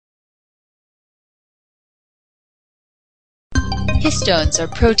Histones are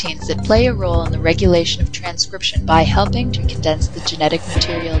proteins that play a role in the regulation of transcription by helping to condense the genetic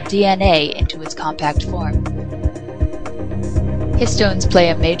material DNA into its compact form. Histones play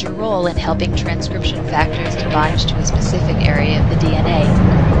a major role in helping transcription factors to bind to a specific area of the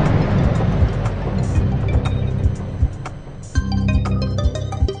DNA.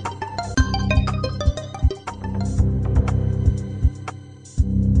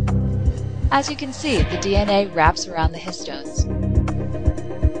 As you can see, the DNA wraps around the histones.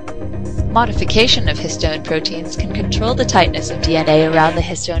 Modification of histone proteins can control the tightness of DNA around the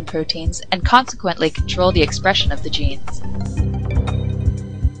histone proteins and consequently control the expression of the genes.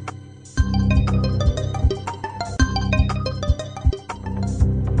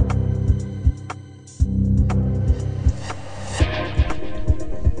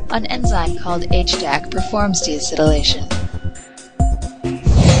 An enzyme called HDAC performs deacetylation.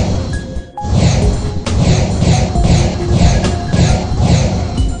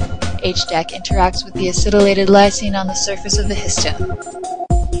 HDAC interacts with the acetylated lysine on the surface of the histone,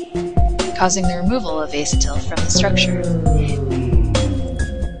 causing the removal of acetyl from the structure.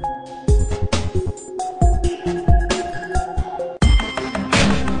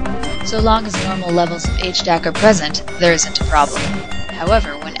 So long as normal levels of HDAC are present, there isn't a problem.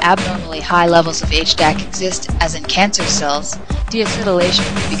 However, when abnormally high levels of HDAC exist, as in cancer cells,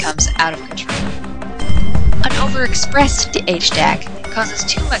 deacetylation becomes out of control. An overexpressed HDAC causes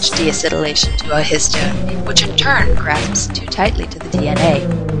too much deacetylation to a histone, which in turn grasps too tightly to the DNA.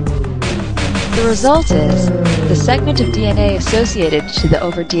 The result is, the segment of DNA associated to the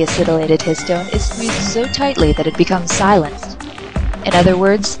over-deacetylated histone is squeezed so tightly that it becomes silenced. In other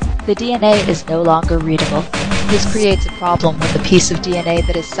words, the DNA is no longer readable. This creates a problem when the piece of DNA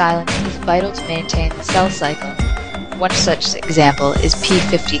that is silenced is vital to maintain the cell cycle. One such example is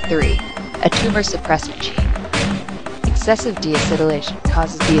p53, a tumor suppressant gene. Excessive deacetylation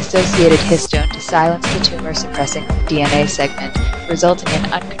causes the associated histone to silence the tumor-suppressing DNA segment, resulting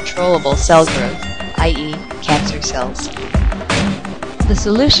in uncontrollable cell growth, i.e., cancer cells. The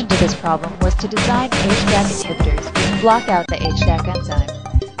solution to this problem was to design HDAC inhibitors which block out the HDAC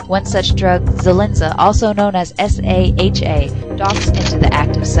enzyme. One such drug, Zelinza, also known as SAHA, docks into the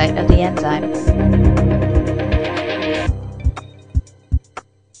active site of the enzyme.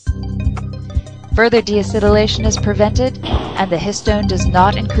 Further deacetylation is prevented, and the histone does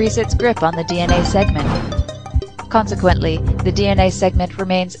not increase its grip on the DNA segment. Consequently, the DNA segment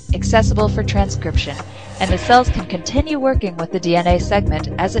remains accessible for transcription, and the cells can continue working with the DNA segment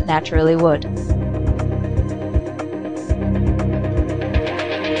as it naturally would.